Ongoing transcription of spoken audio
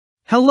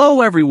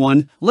Hello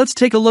everyone, let's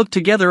take a look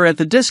together at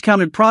the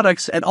discounted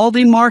products at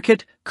ALDI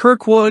Market.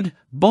 Kirkwood,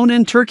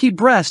 bone-in turkey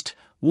breast,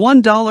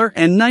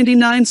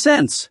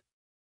 $1.99.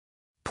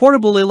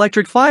 Portable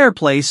electric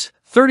fireplace,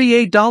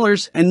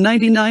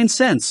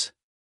 $38.99.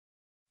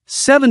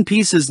 7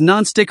 pieces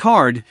non-stick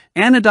hard,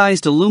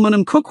 anodized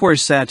aluminum cookware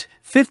set,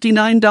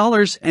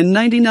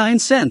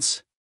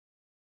 $59.99.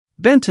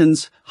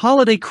 Benton's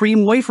Holiday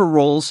Cream Wafer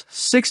Rolls,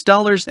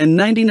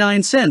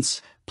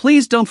 $6.99.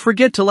 Please don't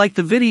forget to like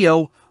the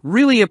video,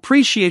 really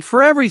appreciate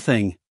for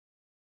everything.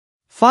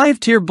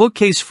 5-tier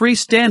bookcase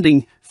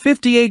freestanding,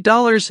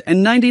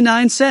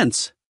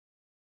 $58.99.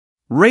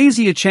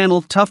 Razzia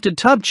Channel Tufted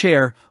Tub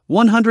Chair,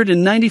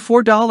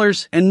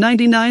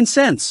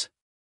 $194.99.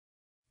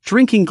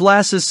 Drinking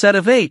glasses set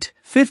of 8,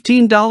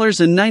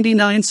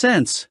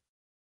 $15.99.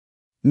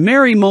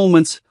 Merry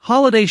Moments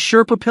Holiday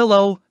Sherpa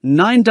Pillow,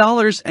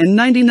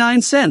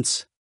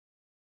 $9.99.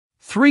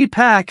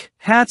 3-pack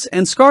hats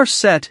and scarf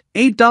set,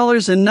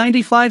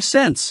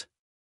 $8.95.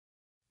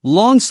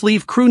 Long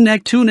sleeve crew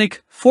neck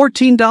tunic,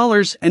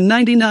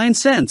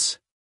 $14.99.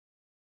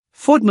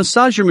 Foot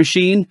massager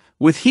machine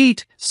with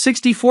heat,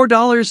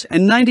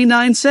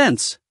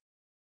 $64.99.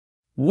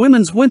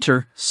 Women's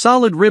winter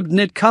solid ribbed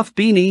knit cuff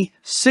beanie,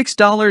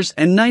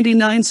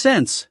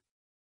 $6.99.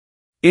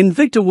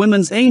 Invicta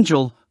Women's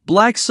Angel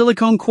black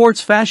silicone quartz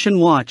fashion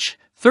watch,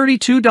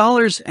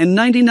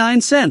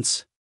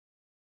 $32.99.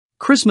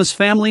 Christmas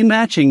family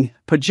matching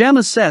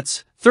pajama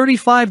sets,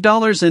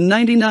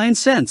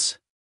 $35.99.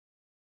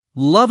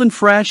 Love and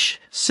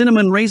Fresh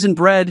cinnamon raisin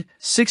bread,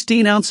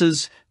 16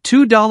 ounces,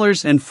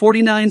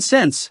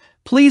 $2.49.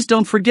 Please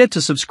don't forget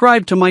to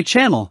subscribe to my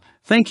channel.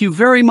 Thank you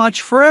very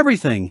much for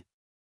everything.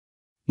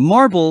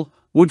 Marble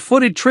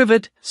wood-footed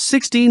trivet,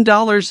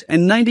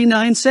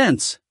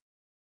 $16.99.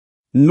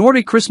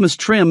 Nordic Christmas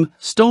trim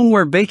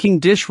stoneware baking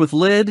dish with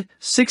lid,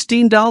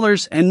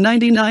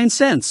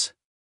 $16.99.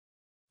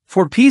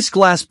 4-piece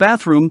glass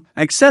bathroom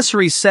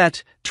accessory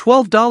set,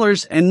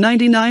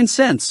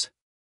 $12.99.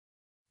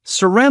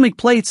 Ceramic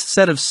plates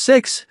set of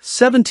 6,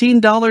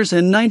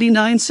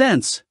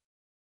 $17.99.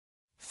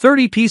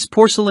 30-piece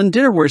porcelain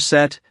dinnerware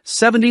set,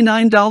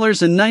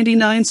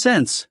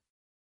 $79.99.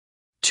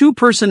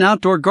 2-person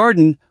outdoor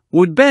garden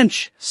wood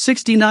bench,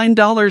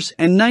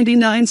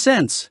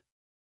 $69.99.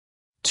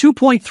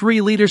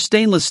 2.3-liter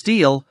stainless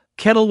steel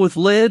kettle with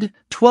lid,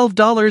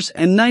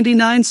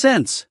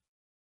 $12.99.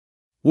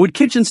 Wood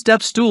kitchen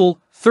step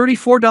stool,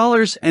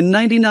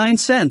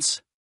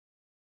 $34.99.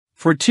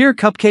 4-tier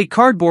cupcake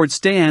cardboard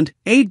stand,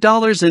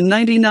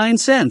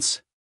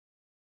 $8.99.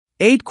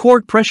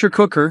 8-quart pressure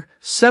cooker,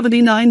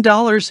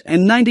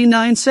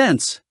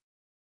 $79.99.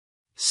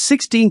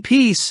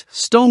 16-piece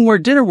stoneware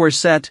dinnerware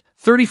set,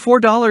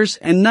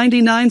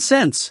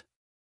 $34.99.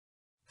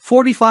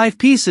 45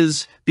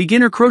 pieces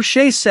beginner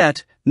crochet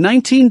set,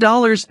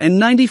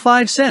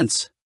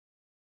 $19.95.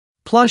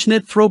 Plush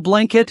knit throw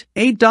blanket,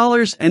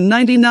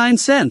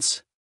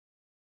 $8.99.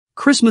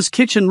 Christmas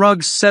kitchen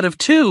rugs set of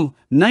 2,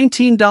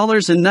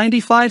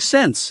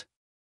 $19.95.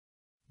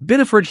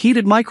 Biddeford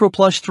heated micro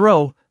plush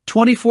throw,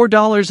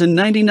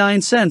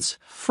 $24.99.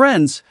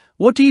 Friends,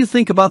 what do you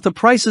think about the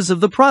prices of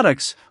the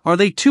products? Are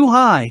they too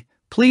high?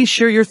 Please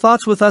share your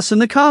thoughts with us in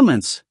the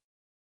comments.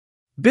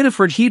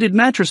 Biddeford heated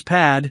mattress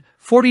pad,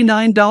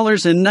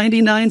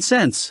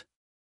 $49.99.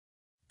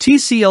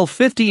 TCL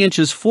 50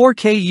 inches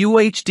 4K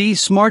UHD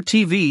Smart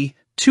TV,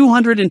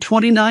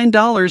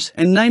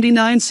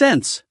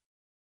 $229.99.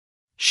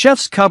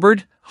 Chef's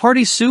Cupboard,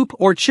 hearty soup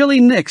or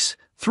chili mix,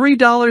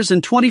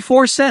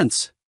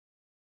 $3.24.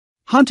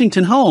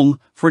 Huntington Home,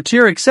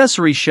 4-tier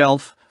accessory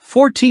shelf,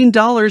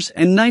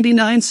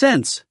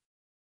 $14.99.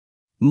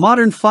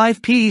 Modern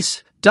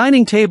 5-piece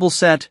dining table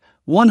set,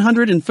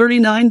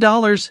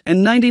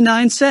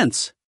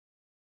 $139.99.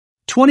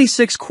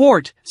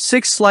 26-quart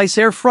 6-slice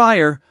air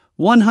fryer,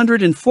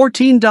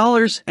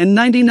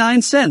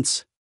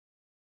 $114.99.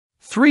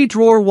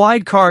 3-drawer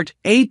wide cart,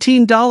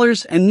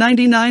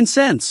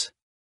 $18.99.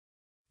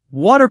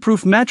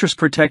 Waterproof mattress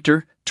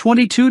protector,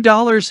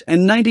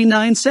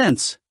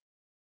 $22.99.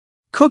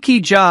 Cookie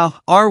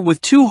jar with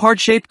 2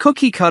 heart-shaped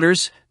cookie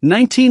cutters,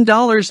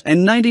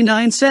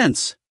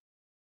 $19.99.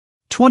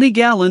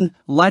 20-gallon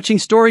latching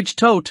storage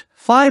tote,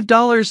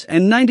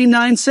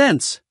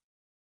 $5.99.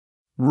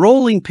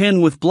 Rolling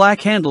pin with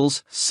black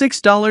handles,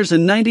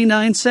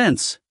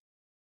 $6.99.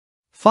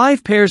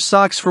 5 pairs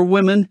socks for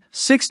women,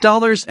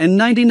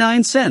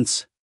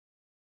 $6.99.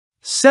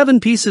 7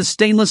 pieces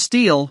stainless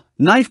steel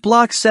knife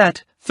block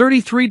set,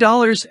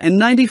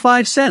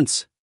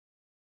 $33.95.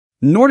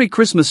 Nordic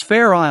Christmas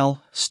Fair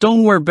Aisle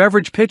stoneware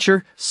beverage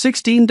pitcher,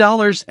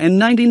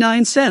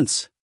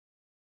 $16.99.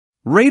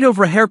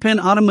 Radover hairpin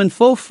ottoman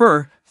faux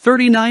fur,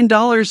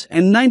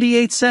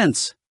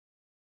 $39.98.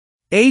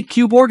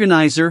 8-cube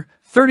organizer,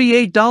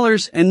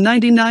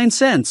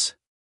 $38.99.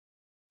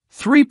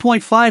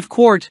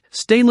 3.5-quart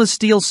stainless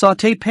steel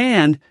sauté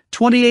pan,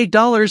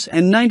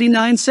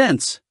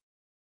 $28.99.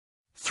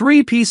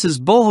 3 pieces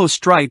boho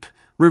stripe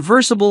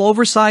reversible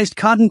oversized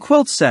cotton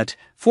quilt set,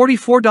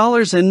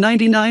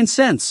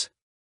 $44.99.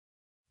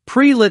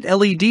 Pre-lit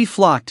LED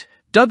flocked,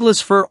 Douglas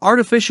fir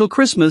artificial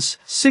Christmas,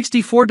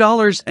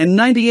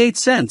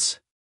 $64.98.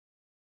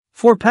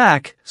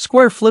 4-pack,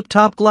 square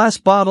flip-top glass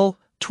bottle,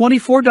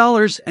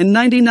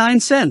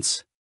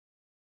 $24.99.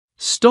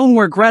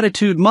 Stoneware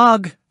gratitude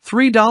mug,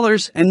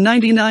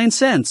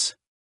 $3.99.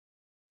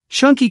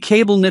 Chunky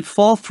cable knit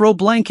fall throw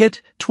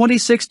blanket,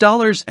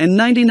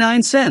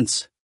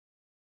 $26.99.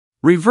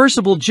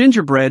 Reversible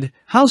gingerbread,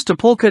 house to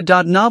polka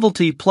dot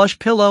novelty plush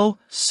pillow,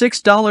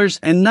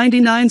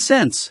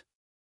 $6.99.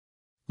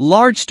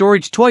 Large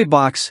storage toy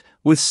box,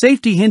 with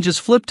safety hinges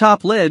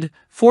flip-top lid,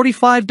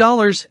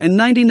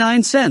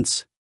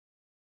 $45.99.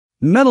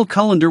 Metal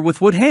colander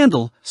with wood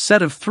handle,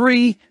 set of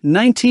 3,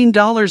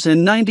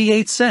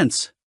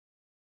 $19.98.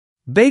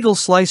 Bagel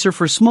slicer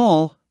for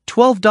small,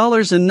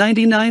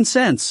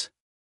 $12.99.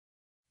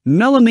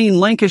 Melamine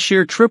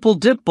Lancashire triple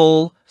dip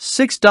bowl,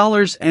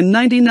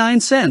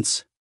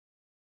 $6.99.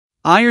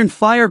 Iron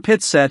fire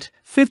pit set,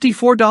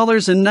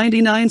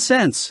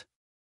 $54.99.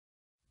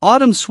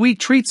 Autumn sweet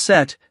treat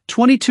set,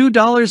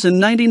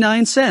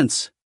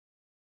 $22.99.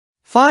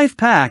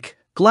 5-pack,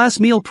 glass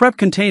meal prep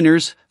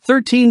containers,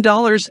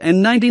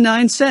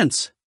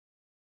 $13.99.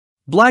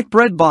 Black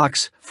bread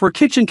box, for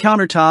kitchen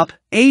countertop,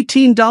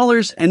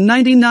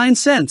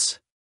 $18.99.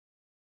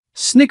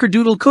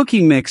 Snickerdoodle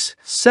cookie mix,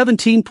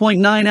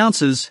 17.9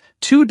 ounces,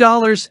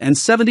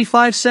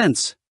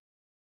 $2.75.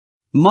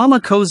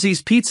 Mama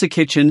Cozy's Pizza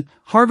Kitchen,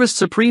 Harvest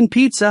Supreme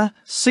Pizza,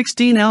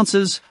 16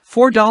 ounces,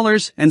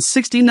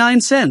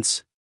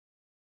 $4.69.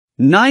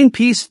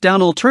 9-piece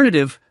down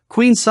alternative,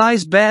 queen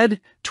size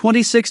bed,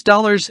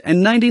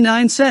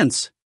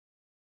 $26.99.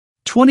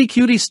 20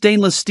 cutie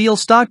stainless steel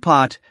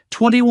stockpot,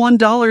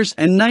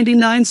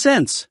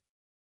 $21.99.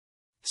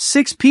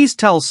 6-piece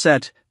towel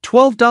set,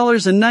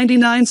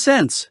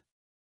 $12.99.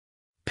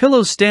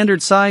 Pillow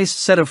standard size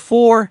set of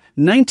 4,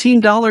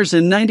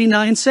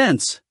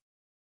 $19.99.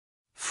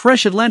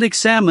 Fresh Atlantic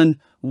salmon,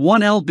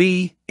 1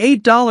 lb,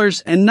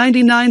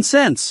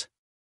 $8.99.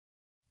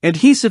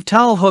 Adhesive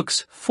towel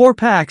hooks, 4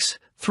 packs,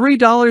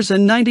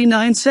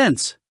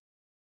 $3.99.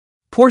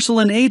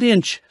 Porcelain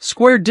 8-inch,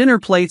 square dinner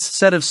plates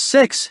set of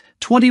 6,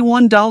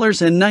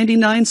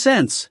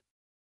 $21.99.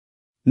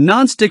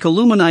 Non-stick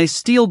aluminized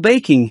steel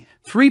baking,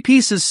 3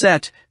 pieces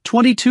set,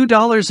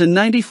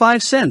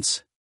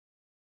 $22.95.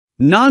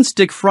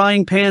 Non-stick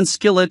frying pan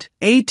skillet,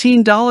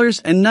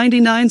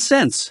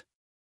 $18.99.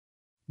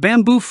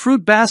 Bamboo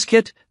fruit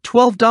basket,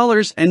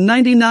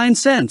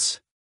 $12.99.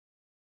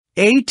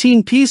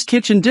 18-piece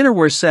kitchen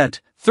dinnerware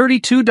set,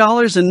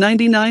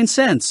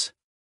 $32.99.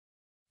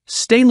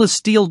 Stainless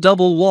steel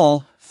double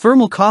wall,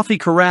 thermal coffee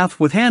carafe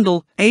with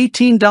handle,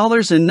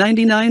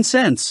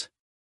 $18.99.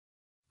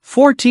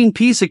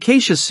 14-piece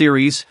acacia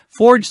series,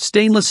 forged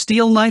stainless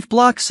steel knife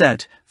block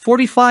set,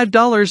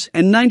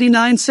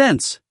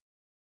 $45.99.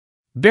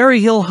 Berry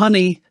Hill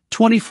honey,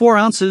 24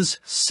 ounces,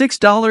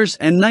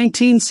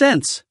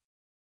 $6.19.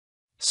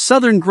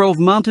 Southern Grove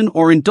Mountain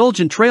or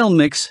Indulgent Trail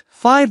Mix,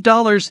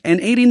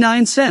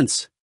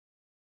 $5.89.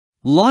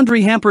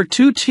 Laundry hamper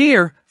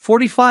 2-tier,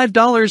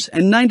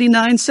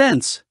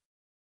 $45.99.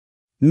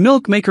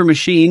 Milk maker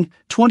machine,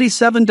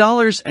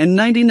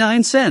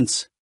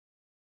 $27.99.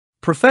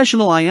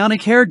 Professional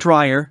ionic hair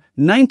dryer,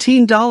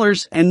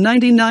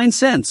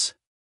 $19.99.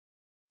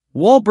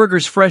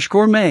 Wahlburgers Fresh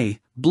Gourmet,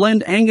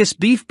 blend Angus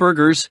beef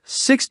burgers,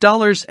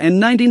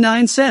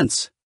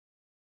 $6.99.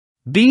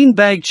 Bean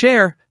bag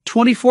chair,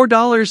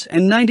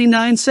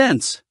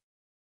 $24.99.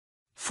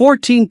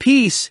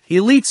 14-piece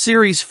Elite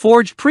Series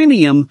Forged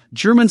Premium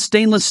German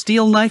stainless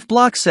steel knife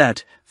block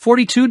set,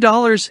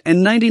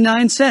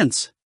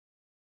 $42.99.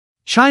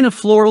 China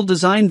floral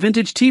design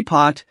vintage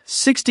teapot,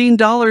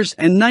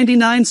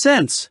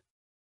 $16.99.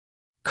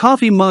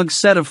 Coffee mug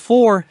set of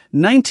 4,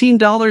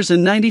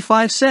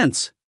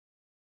 $19.95.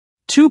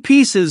 2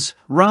 pieces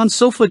round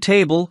sofa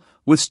table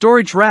with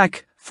storage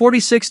rack,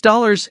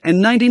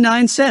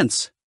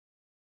 $46.99.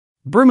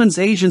 Berman's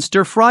Asian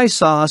stir fry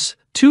sauce,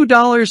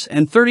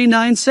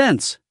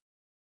 $2.39.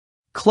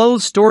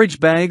 Clothes storage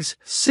bags,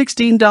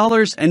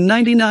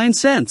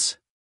 $16.99.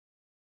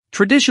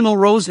 Traditional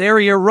rose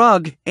area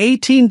rug,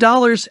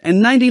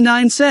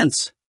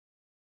 $18.99.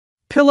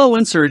 Pillow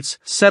inserts,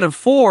 set of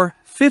 4,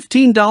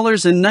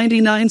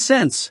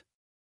 $15.99.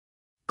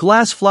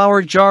 Glass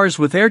flower jars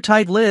with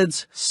airtight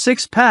lids,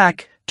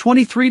 6-pack,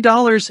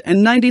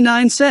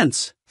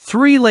 $23.99.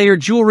 3-layer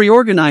jewelry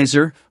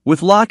organizer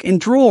with lock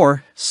and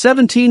drawer,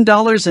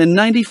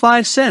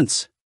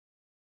 $17.95.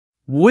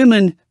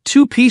 Women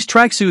 2-piece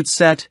tracksuit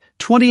set,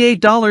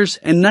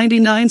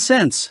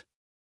 $28.99.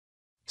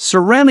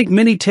 Ceramic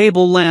mini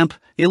table lamp,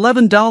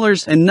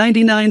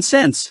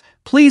 $11.99.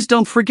 Please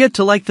don't forget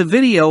to like the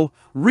video,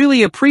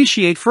 really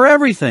appreciate for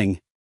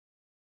everything.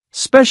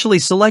 Specially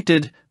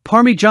selected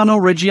Parmigiano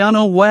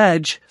Reggiano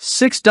wedge,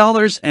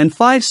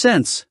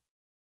 $6.05.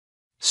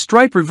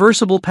 Stripe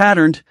reversible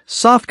patterned,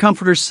 soft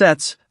comforter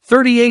sets,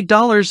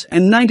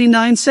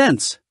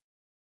 $38.99.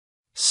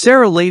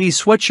 Sarah Lady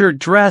sweatshirt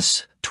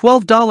dress,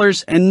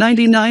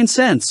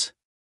 $12.99.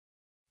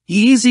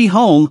 Easy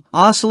Home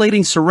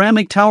Oscillating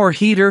Ceramic Tower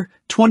Heater,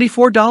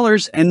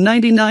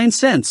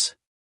 $24.99.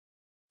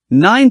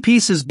 9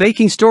 pieces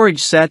baking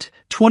storage set,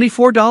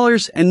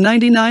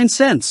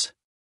 $24.99.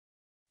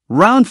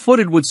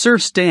 Round-footed wood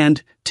serve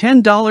stand,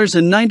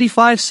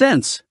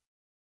 $10.95.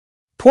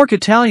 Pork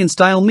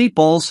Italian-style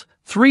meatballs,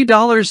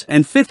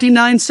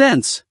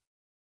 $3.59.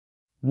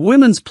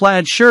 Women's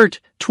plaid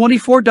shirt,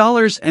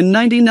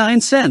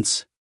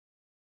 $24.99.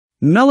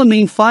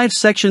 Melamine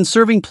 5-section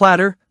serving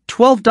platter,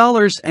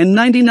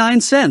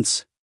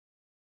 $12.99.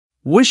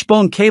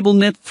 Wishbone cable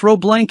knit throw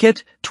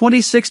blanket,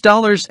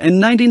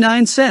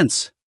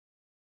 $26.99.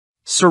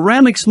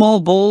 Ceramic small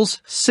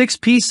bowls, 6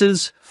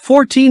 pieces,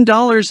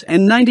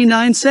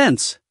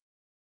 $14.99.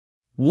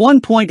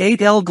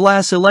 1.8L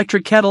glass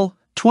electric kettle,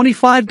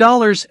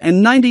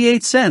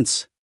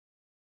 $25.98.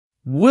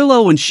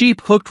 Willow and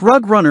sheep hooked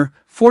rug runner,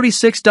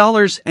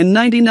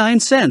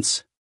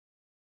 $46.99.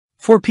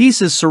 4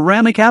 pieces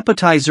ceramic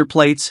appetizer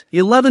plates,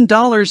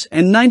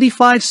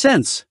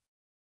 $11.95.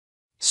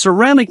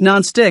 Ceramic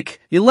nonstick,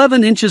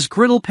 11 inches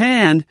griddle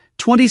pan,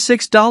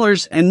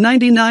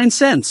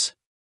 $26.99.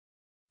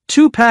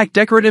 2-pack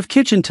decorative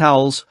kitchen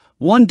towels,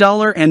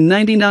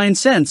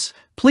 $1.99.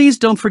 Please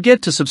don't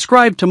forget to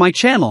subscribe to my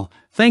channel.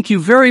 Thank you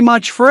very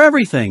much for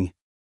everything.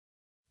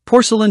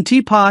 Porcelain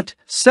teapot,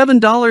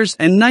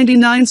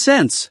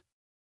 $7.99.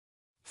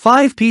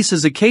 5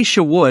 pieces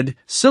acacia wood,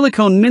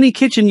 silicone mini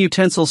kitchen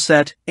utensil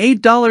set,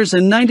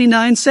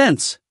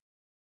 $8.99.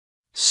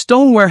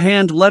 Stoneware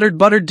hand-lettered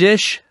butter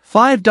dish,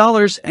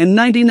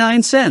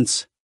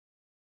 $5.99.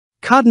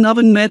 Cotton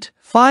oven mitt,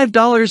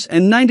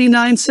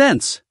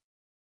 $5.99.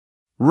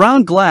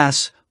 Round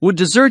glass, wood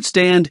dessert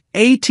stand,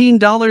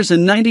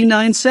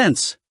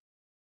 $18.99.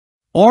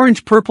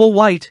 Orange, purple,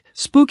 white,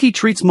 spooky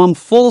treats mum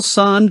full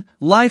sun,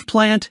 live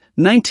plant,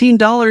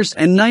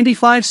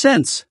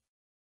 $19.95.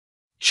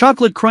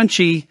 Chocolate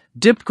crunchy,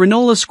 dipped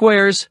granola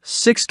squares,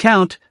 6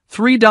 count,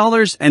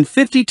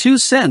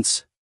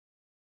 $3.52.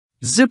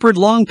 Zippered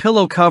long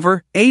pillow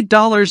cover,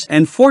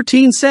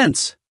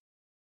 $8.14.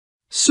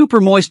 Super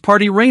moist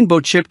party rainbow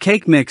chip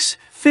cake mix,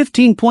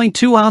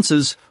 15.2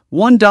 ounces,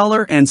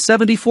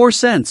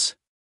 $1.74.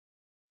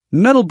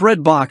 Metal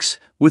bread box,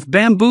 with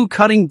bamboo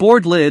cutting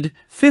board lid,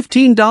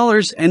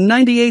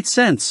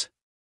 $15.98.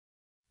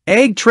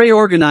 Egg tray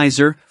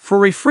organizer, for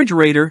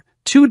refrigerator,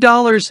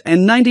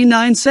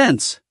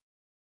 $2.99.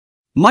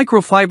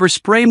 Microfiber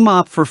spray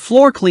mop for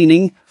floor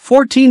cleaning,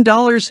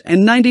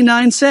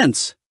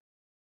 $14.99.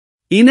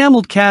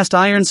 Enameled cast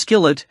iron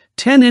skillet,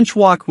 10-inch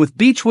wok with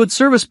beechwood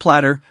service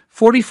platter,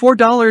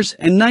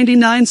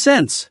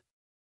 $44.99.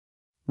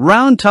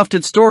 Round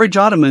tufted storage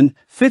ottoman,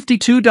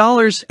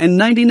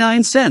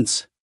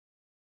 $52.99.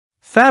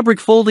 Fabric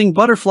folding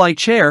butterfly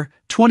chair,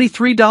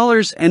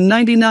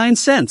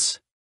 $23.99.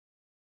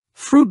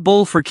 Fruit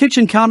bowl for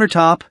kitchen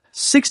countertop,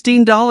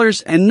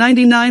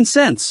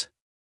 $16.99.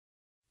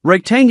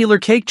 Rectangular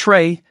cake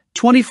tray,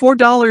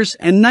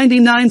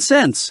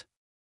 $24.99.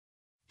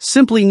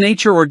 Simply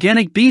Nature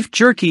organic beef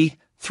jerky,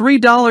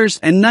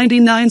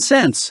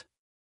 $3.99.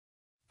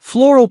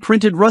 Floral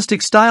printed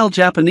rustic style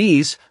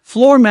Japanese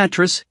floor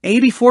mattress,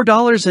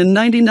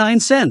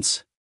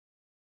 $84.99.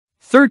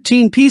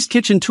 13-piece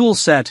kitchen tool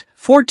set,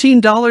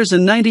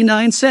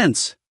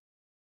 $14.99.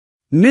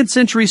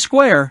 Mid-century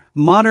square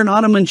modern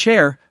ottoman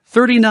chair,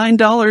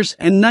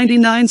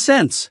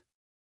 $39.99.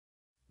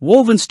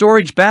 Woven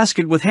storage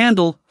basket with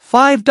handle,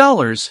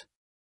 $5.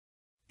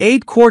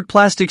 8-quart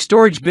plastic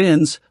storage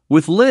bins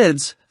with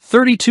lids,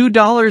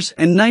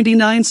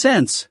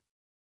 $32.99.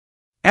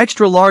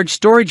 Extra large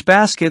storage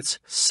baskets,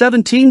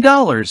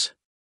 $17.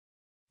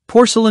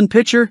 Porcelain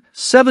pitcher,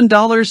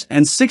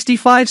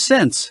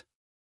 $7.65.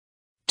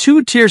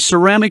 2-tier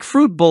ceramic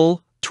fruit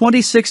bowl,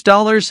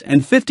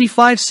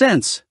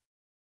 $26.55.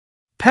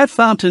 Pet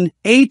fountain,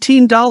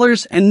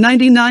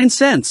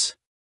 $18.99.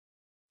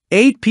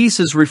 8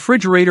 pieces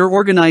refrigerator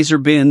organizer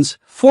bins,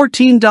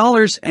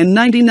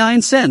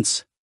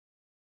 $14.99.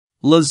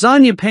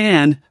 Lasagna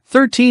pan,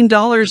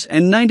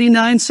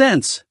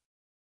 $13.99.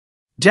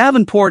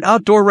 Davenport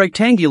outdoor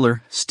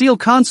rectangular steel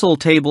console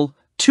table,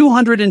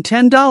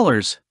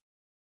 $210.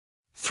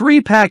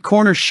 3-pack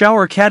corner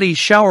shower caddy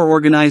shower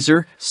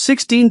organizer,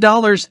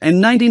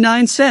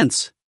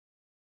 $16.99.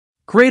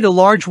 Grate a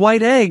large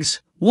white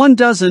eggs, 1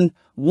 dozen,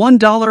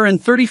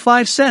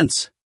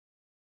 $1.35.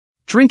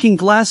 Drinking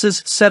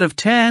glasses set of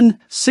 10,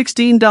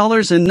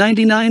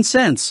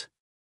 $16.99.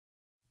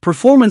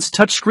 Performance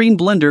touchscreen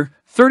blender,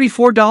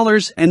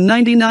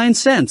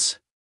 $34.99.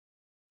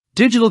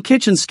 Digital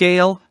kitchen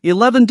scale,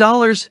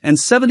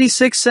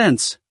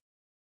 $11.76.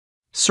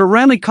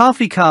 Ceramic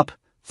coffee cup,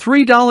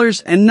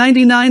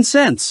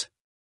 $3.99.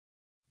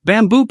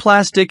 Bamboo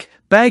plastic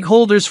bag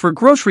holders for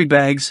grocery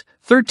bags,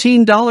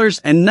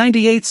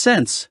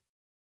 $13.98.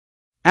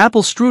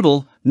 Apple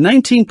strudel,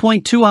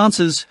 19.2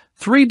 ounces,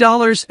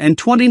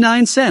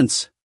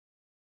 $3.29.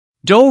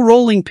 Dough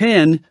rolling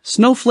pin,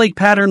 snowflake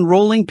pattern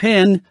rolling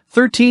pin,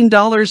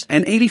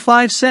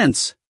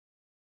 $13.85.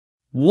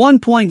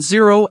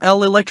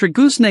 1.0L electric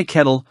gooseneck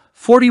kettle,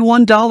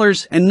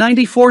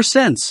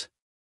 $41.94.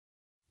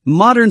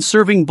 Modern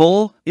serving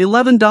bowl,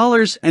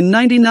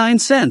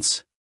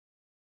 $11.99.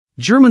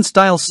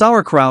 German-style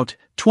sauerkraut,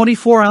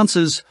 24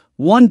 ounces,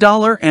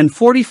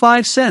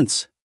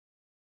 $1.45.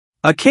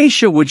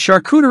 Acacia wood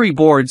charcuterie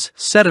boards,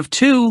 set of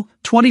 2,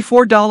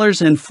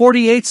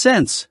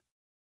 $24.48.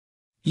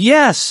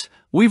 Yes,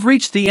 we've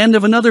reached the end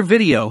of another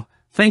video.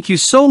 Thank you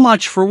so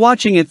much for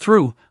watching it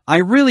through. I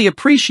really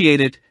appreciate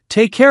it.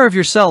 Take care of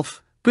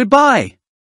yourself. Goodbye.